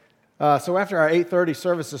So after our 8:30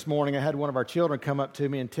 service this morning, I had one of our children come up to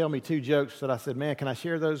me and tell me 2 jokes that I said, man, can I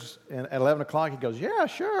share those at 11 o'clock? He goes, yeah,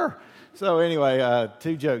 sure. So anyway,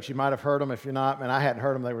 2 jokes. You might have heard them. If you're not, man, I hadn't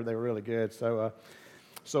heard them. They were really good. So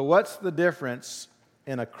what's the difference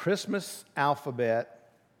in a Christmas alphabet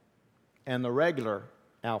and the regular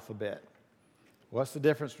alphabet? What's the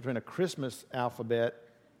difference between a Christmas alphabet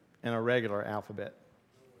and a regular alphabet?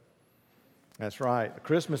 That's right. The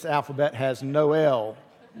Christmas alphabet has no L.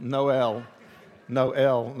 No L. No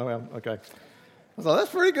L. No L. Okay. So that's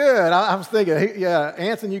pretty good. I was thinking, yeah,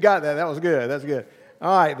 Anson, you got that. That was good. That's good.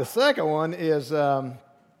 All right. The second one is, let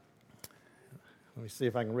me see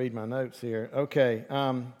if I can read my notes here. Okay.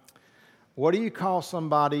 What do you call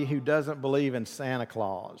somebody who doesn't believe in Santa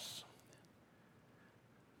Claus?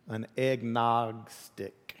 An eggnog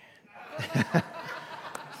stick.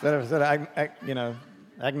 Instead of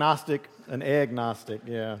agnostic, an agnostic,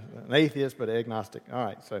 yeah. An atheist, but agnostic. All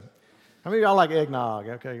right, so how many of y'all like eggnog?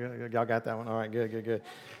 Okay, good. Y'all got that one? All right, good.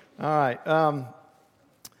 All right.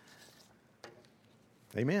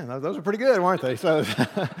 Amen. Those are pretty good, weren't they? So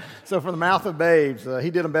from the mouth of babes,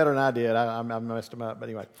 he did them better than I did. I messed them up, but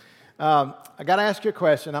anyway. I got to ask you a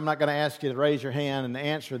question. I'm not going to ask you to raise your hand and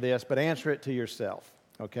answer this, but answer it to yourself,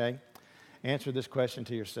 okay? Answer this question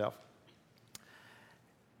to yourself.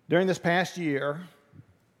 During this past year,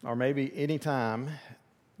 or maybe any time,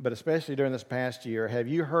 but especially during this past year, have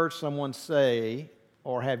you heard someone say,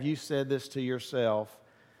 or have you said this to yourself,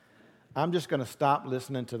 I'm just going to stop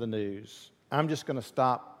listening to the news. I'm just going to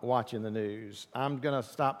stop watching the news. I'm going to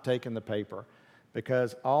stop taking the paper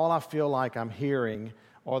because all I feel like I'm hearing,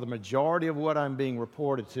 or the majority of what I'm being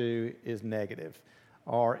reported to, is negative,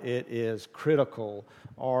 or it is critical,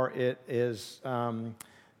 or it is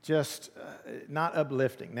just not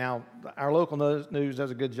uplifting. Now, our local news does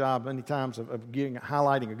a good job many times of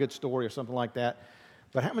highlighting a good story or something like that.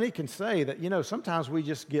 But how many can say that, sometimes we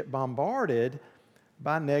just get bombarded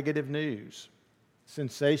by negative news,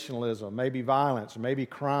 sensationalism, maybe violence, maybe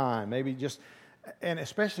crime, maybe just, and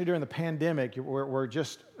especially during the pandemic, we're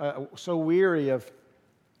just so weary of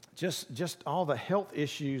just all the health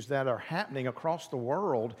issues that are happening across the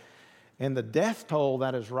world and the death toll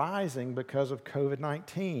that is rising because of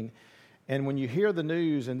COVID-19. And when you hear the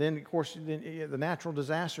news, and then, of course, the natural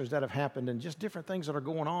disasters that have happened and just different things that are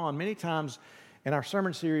going on, many times in our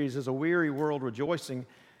sermon series is A Weary World Rejoicing,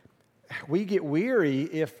 we get weary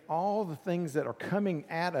if all the things that are coming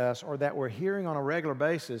at us or that we're hearing on a regular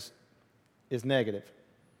basis is negative,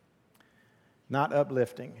 not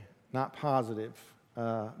uplifting, not positive.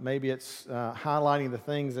 Maybe it's highlighting the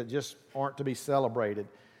things that just aren't to be celebrated.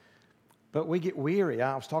 But we get weary.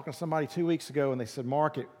 I was talking to somebody 2 weeks ago, and they said,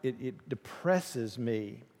 Mark, it depresses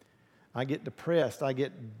me. I get depressed. I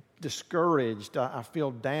get discouraged. I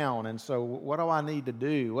feel down. And so what do I need to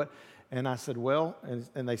do? And I said, well,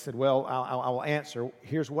 and they said, well, I will answer.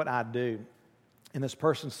 Here's what I do. And this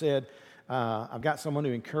person said, I've got someone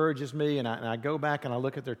who encourages me, and I go back and I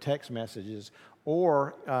look at their text messages.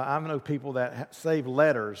 Or I know people that save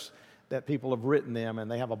letters that people have written them,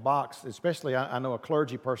 and they have a box. Especially, I know a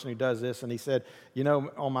clergy person who does this, and he said,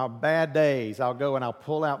 on my bad days, I'll go and I'll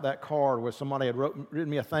pull out that card where somebody had written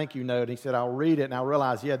me a thank you note, and he said, I'll read it, and I'll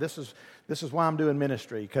realize, this is why I'm doing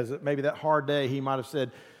ministry, because maybe that hard day, he might have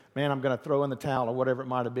said, man, I'm going to throw in the towel, or whatever it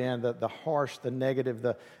might have been, the harsh, the negative,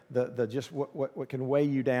 the just what can weigh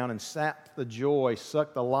you down and sap the joy,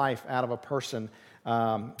 suck the life out of a person.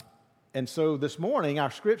 And so this morning,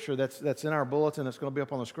 our scripture that's in our bulletin, that's going to be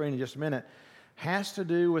up on the screen in just a minute, has to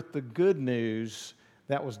do with the good news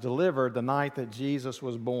that was delivered the night that Jesus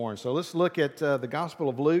was born. So let's look at the Gospel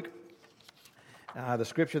of Luke. The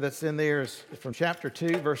scripture that's in there is from chapter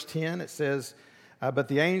 2, verse 10. It says, but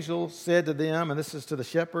the angel said to them, and this is to the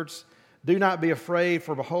shepherds, do not be afraid,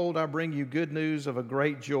 for behold, I bring you good news of a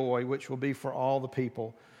great joy, which will be for all the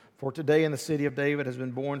people. For today in the city of David has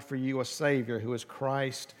been born for you a Savior, who is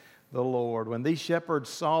Christ the Lord. When these shepherds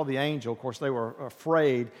saw the angel, of course, they were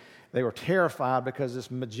afraid. They were terrified because this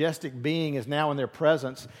majestic being is now in their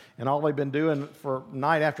presence, and all they've been doing for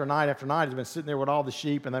night after night after night has been sitting there with all the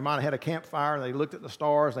sheep, and they might have had a campfire, and they looked at the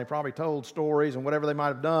stars, and they probably told stories and whatever they might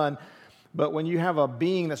have done. But when you have a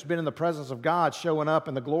being that's been in the presence of God showing up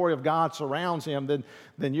and the glory of God surrounds him,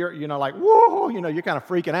 then you're like, whoa, you're kind of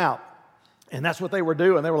freaking out. And that's what they were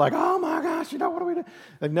doing. They were like, oh my gosh, what do we do?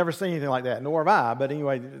 They've never seen anything like that, nor have I. But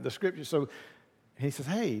anyway, the scripture. So he says,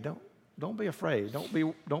 hey, don't be afraid. Don't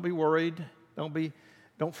be worried.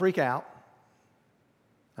 Don't freak out.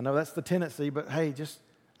 I know that's the tendency, but hey,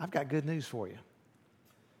 I've got good news for you.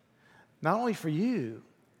 Not only for you,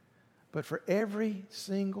 but for every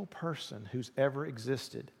single person who's ever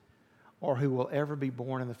existed or who will ever be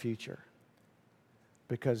born in the future.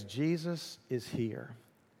 Because Jesus is here.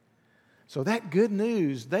 So that good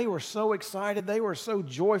news, they were so excited, they were so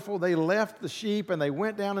joyful, they left the sheep and they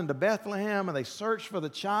went down into Bethlehem and they searched for the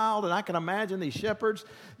child. And I can imagine these shepherds,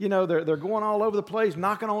 they're going all over the place,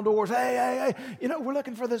 knocking on doors. Hey, we're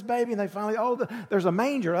looking for this baby. And they finally, there's a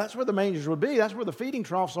manger. That's where the mangers would be. That's where the feeding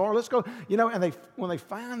troughs are. Let's go, and when they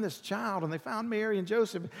find this child and they found Mary and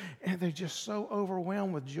Joseph, and they're just so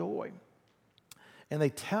overwhelmed with joy. And they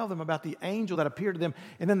tell them about the angel that appeared to them,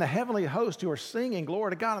 and then the heavenly host who are singing,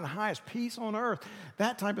 glory to God in the highest, peace on earth,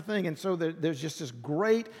 that type of thing. And so there's just this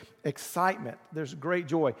great excitement. There's great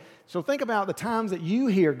joy. So think about the times that you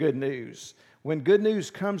hear good news. When good news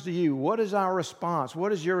comes to you, what is our response?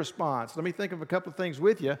 What is your response? Let me think of a couple of things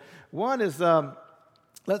with you. One is,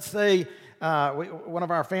 let's say one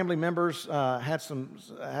of our family members had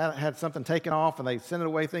something taken off, and they sent it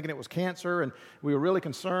away thinking it was cancer, and we were really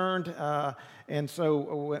concerned. And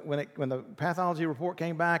so when the pathology report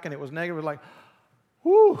came back and it was negative, it was like,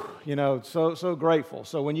 whew, so grateful.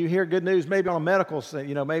 So when you hear good news, maybe on a medical,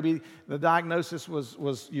 maybe the diagnosis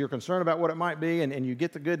was you're concerned about what it might be, and you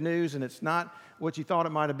get the good news, and it's not what you thought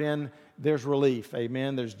it might have been. There's relief,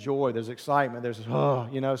 amen. There's joy, there's excitement, there's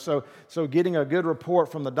So getting a good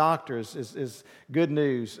report from the doctors is good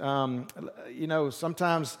news.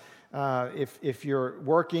 Sometimes if you're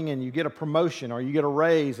working and you get a promotion or you get a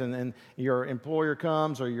raise, and your employer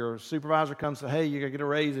comes or your supervisor comes and says, hey, you're going to get a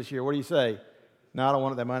raise this year. What do you say? No, I don't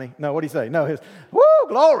want that money. No, what do you say? No, woo,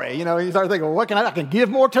 glory. You start thinking, well, I can give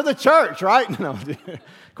more to the church, right? No, of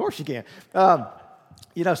course you can.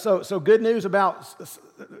 So good news about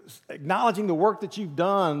acknowledging the work that you've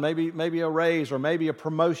done, maybe a raise or maybe a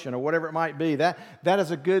promotion or whatever it might be. That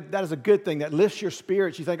is a good thing. That lifts your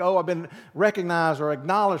spirits. You think, I've been recognized or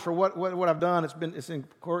acknowledged for what I've done. It's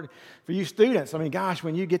important for you students. I mean, gosh,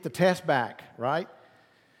 when you get the test back, right?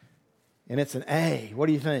 And it's an A, what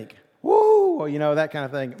do you think? Woo! That kind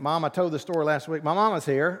of thing. Mom, I told the story last week. My mama's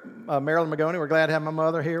here, Marilyn Magoni. We're glad to have my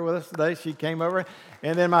mother here with us today. She came over.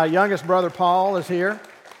 And then my youngest brother, Paul, is here.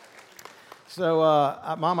 So,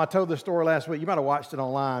 Mom, I told the story last week. You might have watched it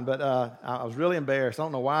online, but I was really embarrassed. I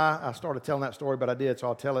don't know why I started telling that story, but I did, so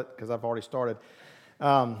I'll tell it because I've already started.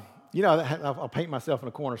 I'll paint myself in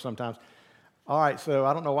a corner sometimes. All right, so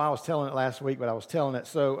I don't know why I was telling it last week, but I was telling it.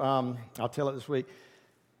 So I'll tell it this week.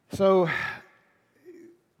 So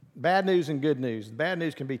bad news and good news. Bad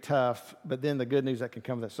news can be tough, but then the good news that can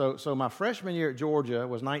come with it. So my freshman year at Georgia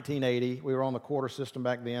was 1980. We were on the quarter system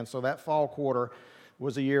back then. So that fall quarter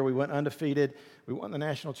was a year we went undefeated. We won the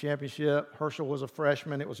national championship. Herschel was a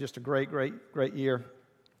freshman. It was just a great year,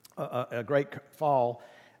 a great fall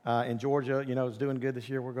in Georgia. Was doing good this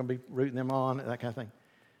year. We're going to be rooting them on, that kind of thing.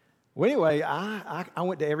 Well, anyway, I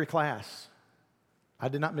went to every class. I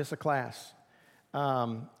did not miss a class.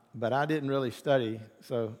 But I didn't really study.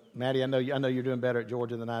 So, Maddie, I know you're doing better at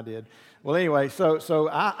Georgia than I did. Well, anyway, so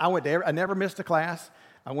I went to I never missed a class.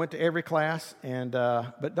 I went to every class,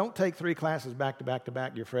 but don't take 3 classes back to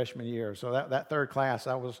back your freshman year. So that third class,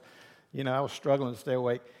 I was struggling to stay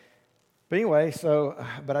awake. But anyway,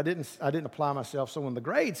 but I didn't apply myself. So when the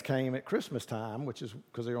grades came at Christmas time, which is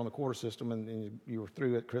because they were on the quarter system and you were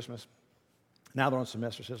through at Christmas, now they're on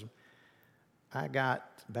semester system, I got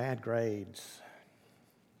bad grades.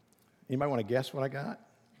 Anybody want to guess what I got?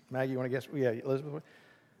 Maggie, you want to guess? Yeah, Elizabeth?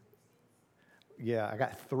 Yeah, I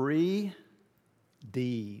got 3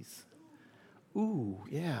 D's. Ooh,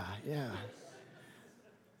 yeah.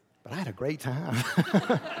 But I had a great time.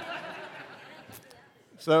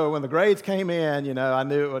 So when the grades came in, I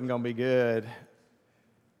knew it wasn't going to be good.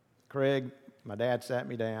 Craig, my dad sat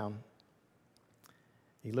me down.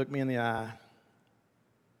 He looked me in the eye.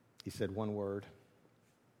 He said one word.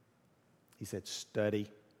 He said,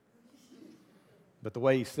 study. But the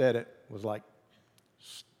way he said it was like,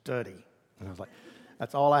 study. And I was like,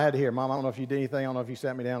 that's all I had to hear. Mom, I don't know if you did anything. I don't know if you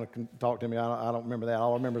sat me down and talked to me. I don't remember that.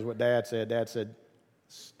 All I remember is what Dad said. Dad said,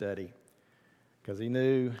 study. Because he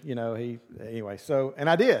knew, anyway. So, and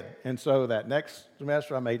I did. And so that next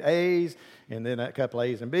semester I made A's, and then a couple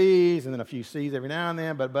A's and B's, and then a few C's every now and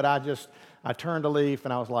then. But I turned a leaf,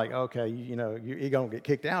 and I was like, okay, you're going to get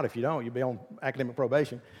kicked out if you don't. You'll be on academic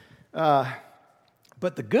probation.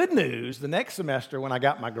 But the good news, the next semester when I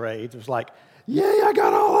got my grades, it was like, yay, I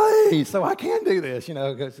got all A's, so I can do this,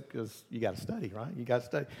 because you got to study, right? You got to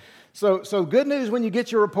study. So good news when you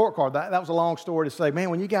get your report card. That was a long story to say, man,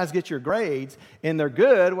 when you guys get your grades and they're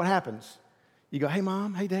good, what happens? You go, hey,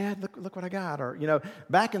 Mom, hey, Dad, look what I got. Or,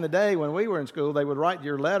 back in the day when we were in school, they would write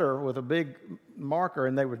your letter with a big marker,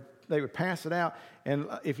 and they would pass it out. And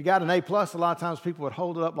if you got an A+, a lot of times people would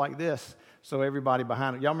hold it up like this so everybody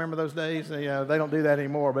behind it. Y'all remember those days? They don't do that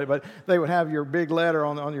anymore, but they would have your big letter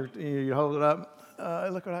on your, you hold it up.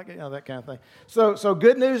 Look what I get, that kind of thing. So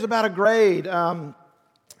good news about a grade.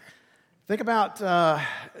 Think about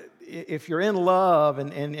if you're in love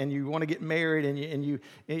and you want to get married and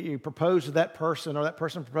you propose to that person or that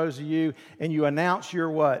person proposes to you and you announce your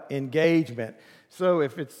what? Engagement. So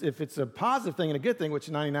if it's a positive thing and a good thing, which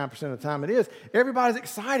 99% of the time it is, everybody's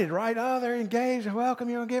excited, right? Oh, they're engaged. Welcome,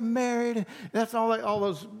 you're going to get married. And that's all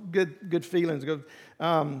those good feelings.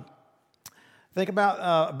 Think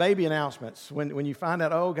about baby announcements. When you find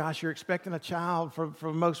out, oh, gosh, you're expecting a child.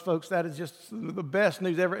 For most folks, that is just the best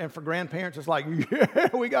news ever. And for grandparents, it's like, yeah,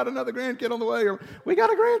 we got another grandkid on the way, or we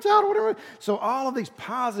got a grandchild, or whatever. So all of these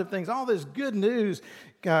positive things, all this good news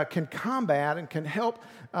can combat and can help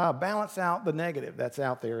balance out the negative that's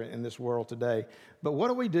out there in this world today. But what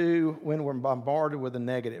do we do when we're bombarded with the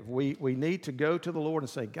negative? We need to go to the Lord and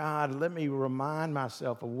say, God, let me remind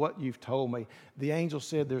myself of what you've told me. The angel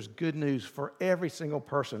said there's good news for every single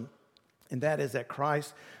person, and that is that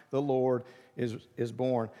Christ the Lord is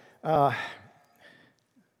born. Now,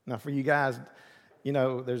 for you guys,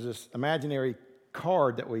 there's this imaginary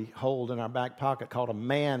card that we hold in our back pocket called a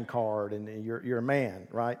man card, and you're a man,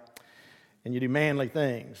 right? And you do manly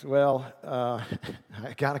things. Well, I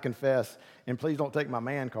got to confess, and please don't take my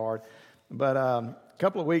man card, but a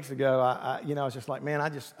couple of weeks ago, I was just like, man, I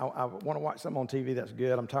want to watch something on TV that's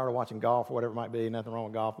good. I'm tired of watching golf or whatever it might be. Nothing wrong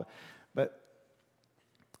with golf, but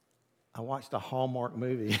I watched a Hallmark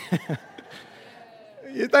movie.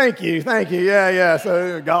 Thank you. Yeah.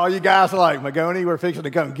 So all you guys are like, Magoni, we're fixing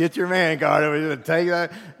to come get your man card. We're going to take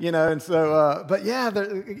that, and so, but yeah,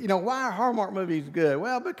 why are Hallmark movies good?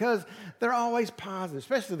 Well, because they're always positive,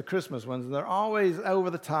 especially the Christmas ones. They're always over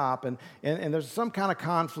the top, and there's some kind of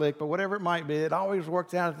conflict, but whatever it might be, it always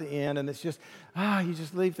works out at the end, and it's just, you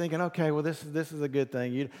just leave thinking, okay, well, this is a good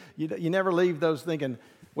thing. You never leave those thinking,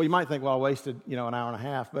 well, you might think, well, I wasted, an hour and a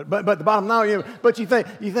half. But the bottom line, but you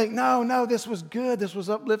think, no, this was good. This was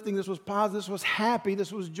uplifting. This was positive. This was happy.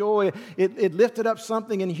 This was joy. It lifted up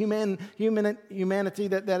something in humanity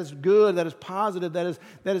that is good, that is positive, that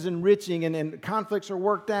is enriching, and conflicts are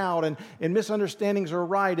worked out, and misunderstandings are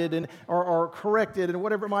righted or corrected, and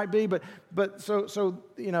whatever it might be. But so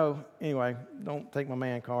anyway, don't take my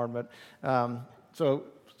man card. But so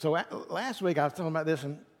last week I was talking about this,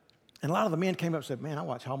 and a lot of the men came up and said, man, I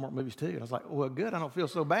watch Hallmark movies too. And I was like, well, good, I don't feel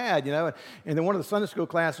so bad, And then one of the Sunday school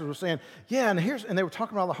classes was saying, yeah, and they were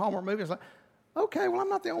talking about the Hallmark movies. I was like, okay, well, I'm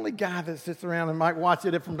not the only guy that sits around and might watch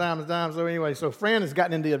it from time to time. So anyway, so Fran has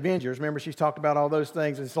gotten into Avengers. Remember, she's talked about all those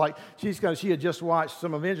things. It's like she had just watched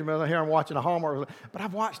some Avengers. Here I'm watching a Hallmark. But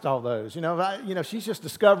I've watched all those. She's just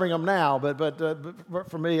discovering them now. But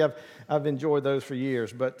for me, I've enjoyed those for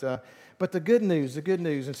years. But the good news.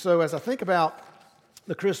 And so as I think about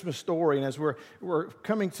the Christmas story, and as we're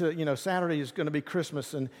coming to, Saturday is going to be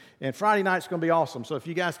Christmas, and Friday night's going to be awesome. So if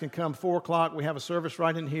you guys can come 4 o'clock, we have a service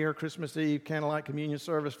right in here, Christmas Eve, candlelight communion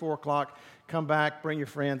service, 4 o'clock. Come back, bring your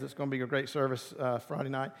friends. It's going to be a great service Friday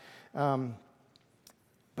night.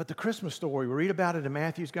 But the Christmas story, we read about it in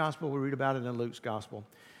Matthew's gospel, we read about it in Luke's gospel.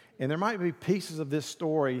 And there might be pieces of this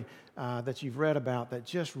story that you've read about that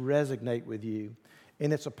just resonate with you.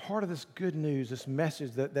 And it's a part of this good news, this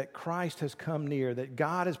message that Christ has come near, that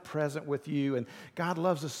God is present with you, and God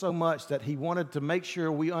loves us so much that he wanted to make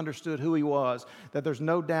sure we understood who he was, that there's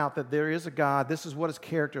no doubt that there is a God, this is what his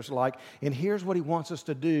character is like, and here's what he wants us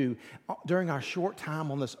to do during our short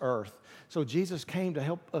time on this earth. So Jesus came to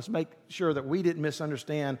help us make sure that we didn't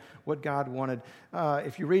misunderstand what God wanted.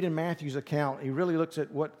 If you read in Matthew's account, he really looks at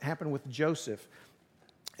what happened with Joseph.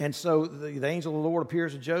 And so the angel of the Lord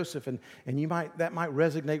appears to Joseph, and that might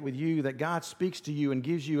resonate with you, that God speaks to you and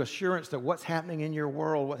gives you assurance that what's happening in your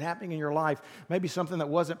world, what's happening in your life, maybe something that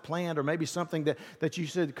wasn't planned, or maybe something that you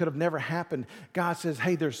said could have never happened. God says,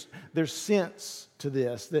 hey, there's sense to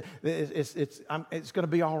this. It's going to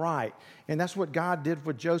be all right. And that's what God did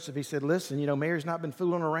with Joseph. He said, listen, Mary's not been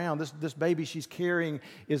fooling around. This baby she's carrying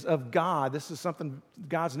is of God. This is something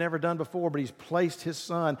God's never done before, but he's placed his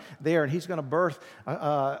son there, and he's going to birth,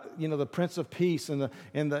 the Prince of Peace and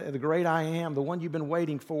the great I Am, the one you've been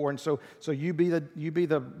waiting for. And so you be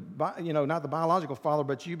the not the biological father,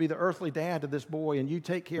 but you be the earthly dad to this boy, and you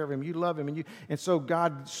take care of him, you love him, and so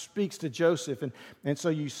God speaks to Joseph, and so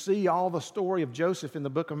you see all the story of Joseph in the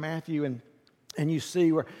book of Matthew, and And you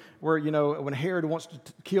see where when Herod wants to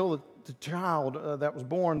kill the child that was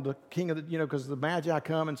born, the king of the, because the Magi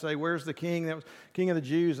come and say, where's the king that was king of the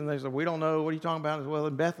Jews? And they say, we don't know. What are you talking about? Well,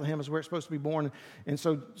 in Bethlehem is where it's supposed to be born. And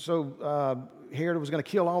so Herod was going to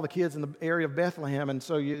kill all the kids in the area of Bethlehem. And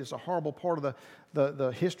so it's a horrible part of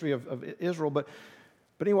the history of Israel. But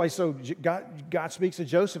anyway, so God speaks to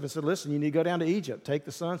Joseph and said, listen, you need to go down to Egypt. Take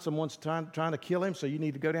the son. Someone's trying to kill him, so you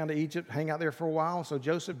need to go down to Egypt, hang out there for a while. So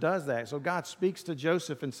Joseph does that. So God speaks to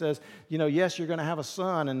Joseph and says, yes, you're going to have a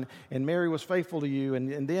son, and Mary was faithful to you.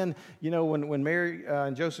 And then, when Mary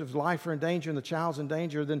and Joseph's life are in danger and the child's in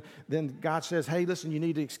danger, then God says, hey, listen, you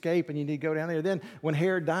need to escape and you need to go down there. Then when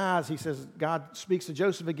Herod dies, he says, God speaks to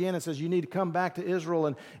Joseph again and says, you need to come back to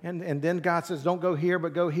Israel. And then God says, don't go here,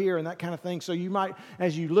 but go here, and that kind of thing. So you might,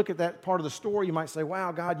 as you look at that part of the story, you might say,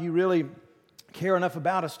 wow, God, you really care enough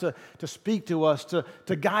about us to speak to us,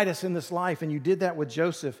 to guide us in this life. And you did that with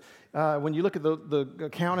Joseph. When you look at the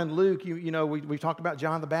account in Luke, we talked about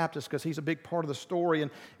John the Baptist because he's a big part of the story,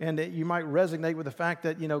 and you might resonate with the fact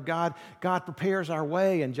that God prepares our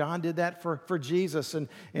way, and John did that for Jesus,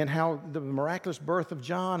 and how the miraculous birth of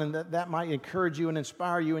John, and that might encourage you and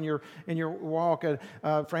inspire you in your walk.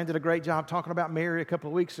 Fran did a great job talking about Mary a couple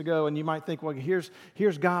of weeks ago, and you might think, well,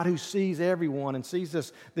 here's God who sees everyone and sees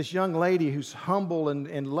this young lady who's humble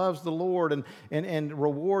and loves the Lord and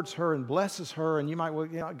rewards her and blesses her, and you might, well,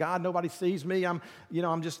 God, nobody sees me. I'm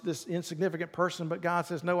just this insignificant person, but God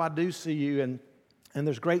says, no, I do see you, and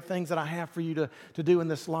there's great things that I have for you to do in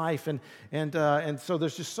this life, and so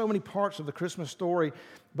there's just so many parts of the Christmas story.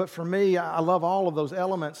 But for me, I love all of those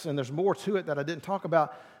elements, and there's more to it that I didn't talk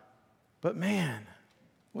about. But man,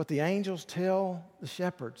 what the angels tell the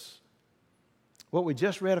shepherds, what we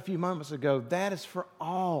just read a few moments ago, that is for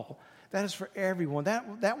all. That is for everyone.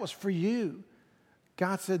 That was for you.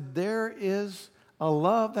 God said, there is a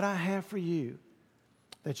love that I have for you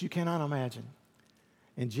that you cannot imagine.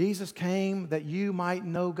 And Jesus came that you might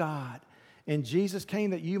know God. And Jesus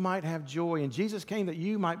came that you might have joy. And Jesus came that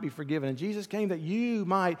you might be forgiven. And Jesus came that you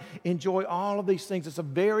might enjoy all of these things. It's a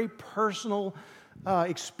very personal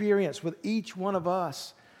experience with each one of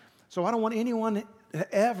us. So I don't want anyone that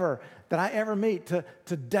I ever meet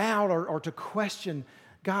to doubt or to question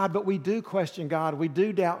God, but we do question God. We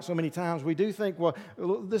do doubt so many times. We do think, well,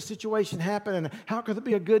 this situation happened, and how could it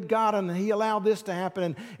be a good God, and He allowed this to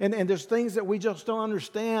happen? And there's things that we just don't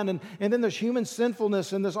understand. And then there's human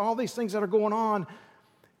sinfulness, and there's all these things that are going on.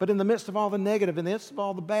 But in the midst of all the negative, in the midst of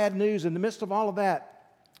all the bad news, in the midst of all of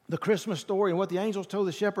that, the Christmas story and what the angels told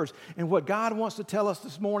the shepherds, and what God wants to tell us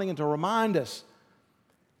this morning and to remind us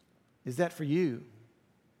is that for you,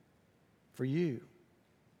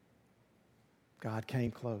 God came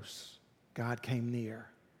close. God came near.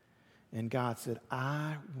 And God said,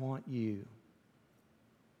 I want you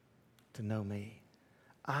to know me.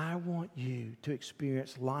 I want you to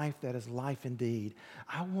experience life that is life indeed.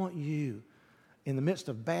 I want you, in the midst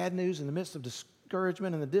of bad news, in the midst of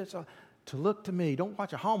discouragement, to look to me. Don't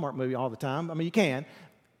watch a Hallmark movie all the time. I mean, you can.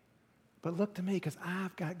 But look to me, because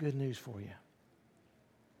I've got good news for you.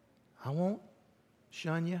 I won't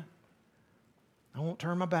shun you. I won't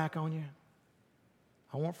turn my back on you.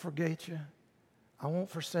 I won't forget you. I won't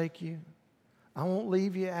forsake you. I won't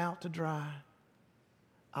leave you out to dry.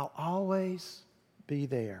 I'll always be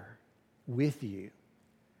there with you.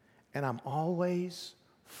 And I'm always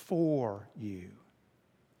for you.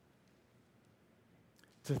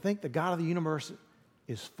 To think the God of the universe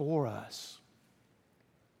is for us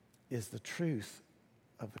is the truth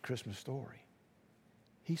of the Christmas story.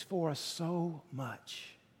 He's for us so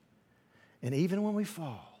much. And even when we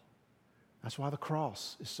fall, that's why the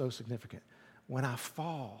cross is so significant. When I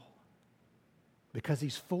fall, because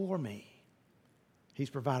He's for me, He's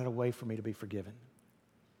provided a way for me to be forgiven.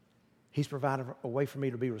 He's provided a way for me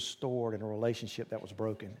to be restored in a relationship that was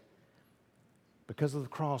broken. Because of the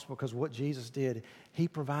cross, because of what Jesus did, He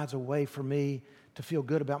provides a way for me to feel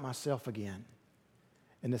good about myself again.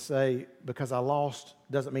 And to say, because I lost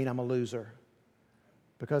doesn't mean I'm a loser.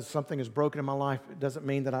 Because something is broken in my life, it doesn't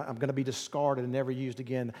mean that I'm going to be discarded and never used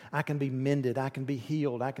again. I can be mended. I can be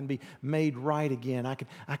healed. I can be made right again.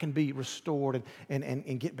 I can be restored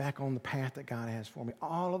and get back on the path that God has for me.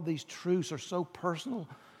 All of these truths are so personal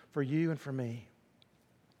for you and for me.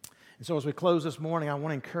 And so as we close this morning, I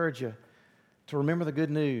want to encourage you to remember the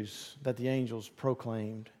good news that the angels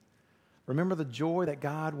proclaimed. Remember the joy that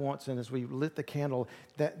God wants, and as we lit the candle,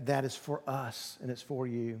 that is for us and it's for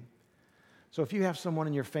you. So if you have someone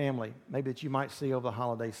in your family, maybe that you might see over the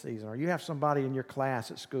holiday season, or you have somebody in your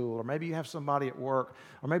class at school, or maybe you have somebody at work,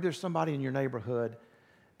 or maybe there's somebody in your neighborhood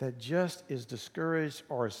that just is discouraged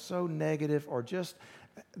or is so negative or just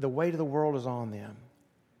The weight of the world is on them.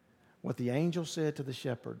 What the angel said to the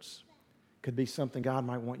shepherds could be something God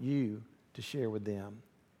might want you to share with them.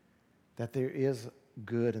 That there is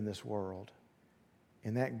good in this world.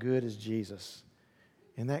 And that good is Jesus.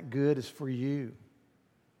 And that good is for you.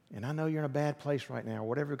 And I know you're in a bad place right now.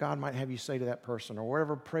 Whatever God might have you say to that person, or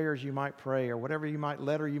whatever prayers you might pray, or whatever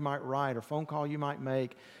letter you might write, or phone call you might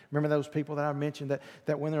make. Remember those people that I mentioned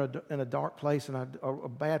that when they're in a dark place and a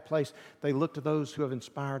bad place, they look to those who have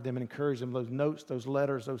inspired them and encouraged them. Those notes, those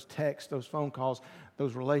letters, those texts, those phone calls,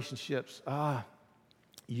 those relationships.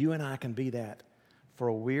 You and I can be that for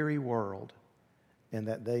a weary world, and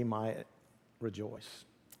that they might rejoice.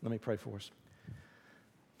 Let me pray for us.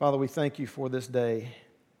 Father, we thank you for this day,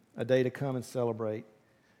 a day to come and celebrate.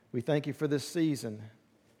 We thank you for this season,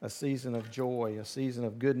 a season of joy, a season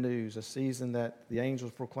of good news, a season that the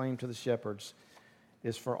angels proclaimed to the shepherds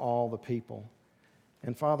is for all the people.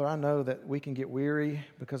 And Father, I know that we can get weary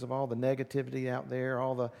because of all the negativity out there,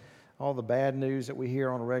 all the bad news that we hear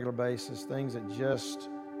on a regular basis, things that just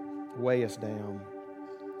weigh us down.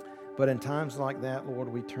 But in times like that, Lord,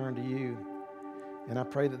 we turn to you. And I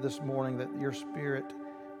pray that this morning that your Spirit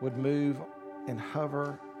would move and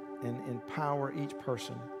hover and empower each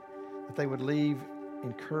person, that they would leave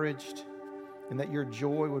encouraged, and that your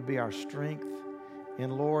joy would be our strength.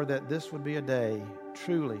 And Lord, that this would be a day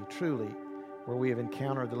truly, truly where we have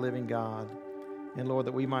encountered the living God. And Lord,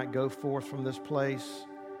 that we might go forth from this place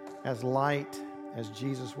as light, as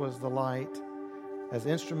Jesus was the light, as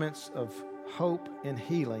instruments of hope and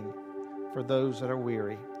healing for those that are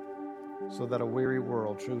weary, so that a weary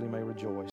world truly may rejoice.